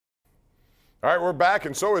All right, we're back,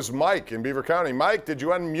 and so is Mike in Beaver County. Mike, did you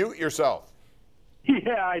unmute yourself?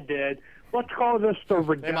 Yeah, I did. Let's call this the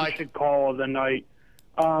redemption call of the night.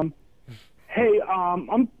 I'm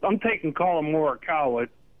taking Colin Morikawa at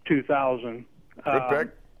 2,000. Good pick.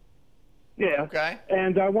 Yeah. Okay.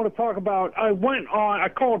 And I want to talk about. I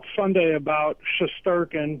called Sunday about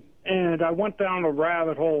Shesterkin, and I went down a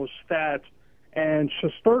rabbit hole of stats. And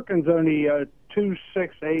Shesterkin's only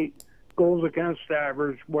 2.68 goals against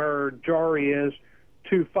average, where Jari is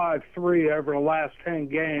 2.53 over the last 10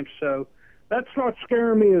 games. So that's not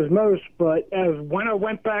scaring me as most. But when I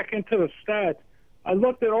went back into the stats, I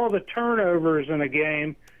looked at all the turnovers in a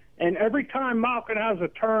game, and every time Malkin has a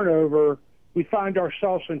turnover, we find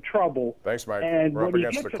ourselves in trouble. Thanks, Mike. And We're up when he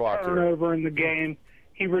against gets the clock a turnover in the game,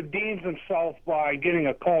 he redeems himself by getting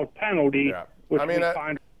a called penalty. Yeah. Which I mean, we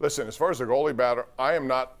find. Listen, as far as the goalie battle, I am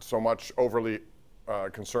not so much overly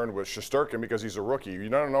concerned with Shesterkin because he's a rookie. You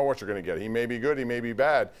don't know what you're going to get. He may be good, he may be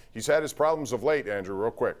bad. He's had his problems of late, Andrew,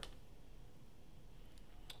 real quick.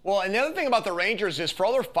 Well, and the other thing about the Rangers is for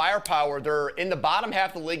all their firepower, they're in the bottom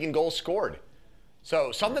half of the league in goals scored.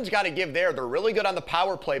 So something's got to give there. They're really good on the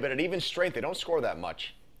power play, but at even strength, they don't score that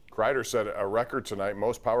much. Kreider set a record tonight,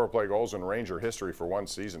 most power play goals in Ranger history for one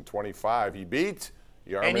season, 25. He beat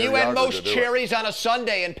and you had most cherries on a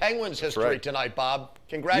Sunday in Penguins history tonight, Bob.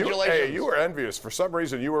 Congratulations. You were envious. For some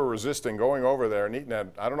reason, you were resisting going over there and eating that.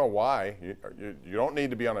 I don't know why. You don't need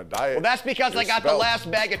to be on a diet. Well, that's because I got the last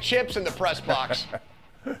bag of chips in the press box.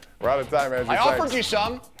 We're out of time, Andrew. I offered you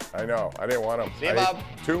some. I know. I didn't want them. See you, Bob.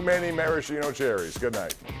 Too many maraschino cherries. Good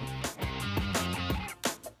night.